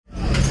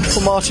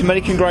Well, Martin, many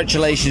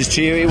congratulations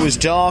to you. It was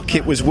dark,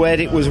 it was wet,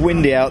 it was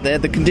windy out there.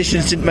 The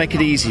conditions didn't make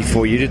it easy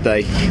for you, did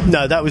they?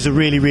 No, that was a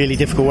really, really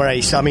difficult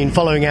race. I mean,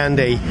 following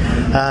Andy,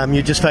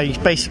 you're just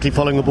basically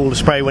following a ball of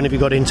spray whenever you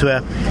got into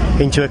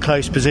a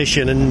close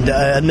position,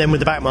 and then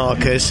with the back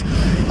markers,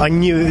 I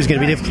knew it was going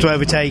to be difficult to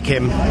overtake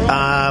him.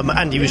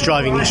 Andy was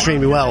driving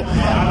extremely well,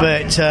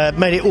 but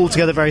made it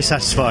altogether very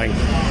satisfying.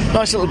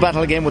 Nice little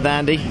battle again with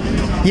Andy.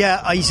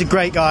 Yeah, he's a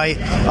great guy.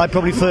 I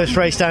probably first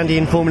raced Andy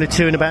in Formula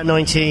Ford in about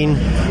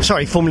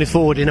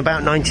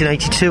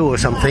 1982 or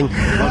something,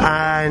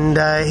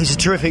 and he's a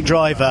terrific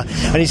driver,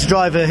 and he's a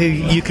driver who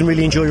you can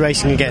really enjoy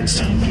racing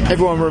against.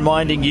 Everyone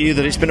reminding you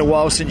that it's been a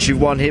while since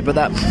you've won here, but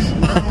that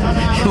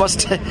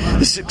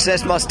the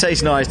success must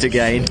taste nice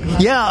again.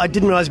 Yeah, I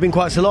didn't realise it's been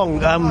quite so long.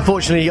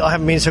 Fortunately, I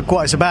haven't been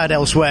quite so bad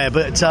elsewhere,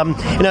 but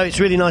it's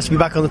really nice to be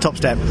back on the top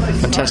step.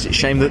 Fantastic.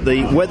 Shame that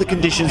the weather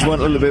conditions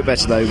weren't a little bit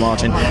better though,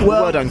 Martin.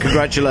 Well done,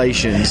 congratulations.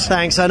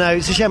 Thanks. I know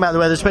it's a shame about the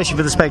weather, especially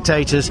for the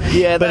spectators.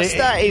 Yeah,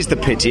 that is the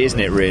pity, isn't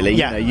it? Really.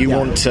 Yeah. You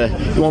want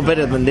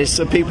better than this,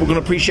 so people can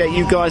appreciate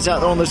you guys out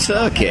there on the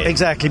circuit.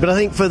 Exactly. But I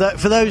think for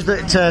those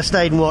that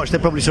stayed and watched, they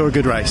probably saw a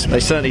good race. They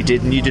certainly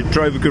did, and you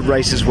drove a good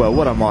race as well.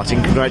 Well done,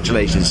 Martin.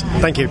 Congratulations.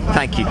 Thank you.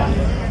 Thank you.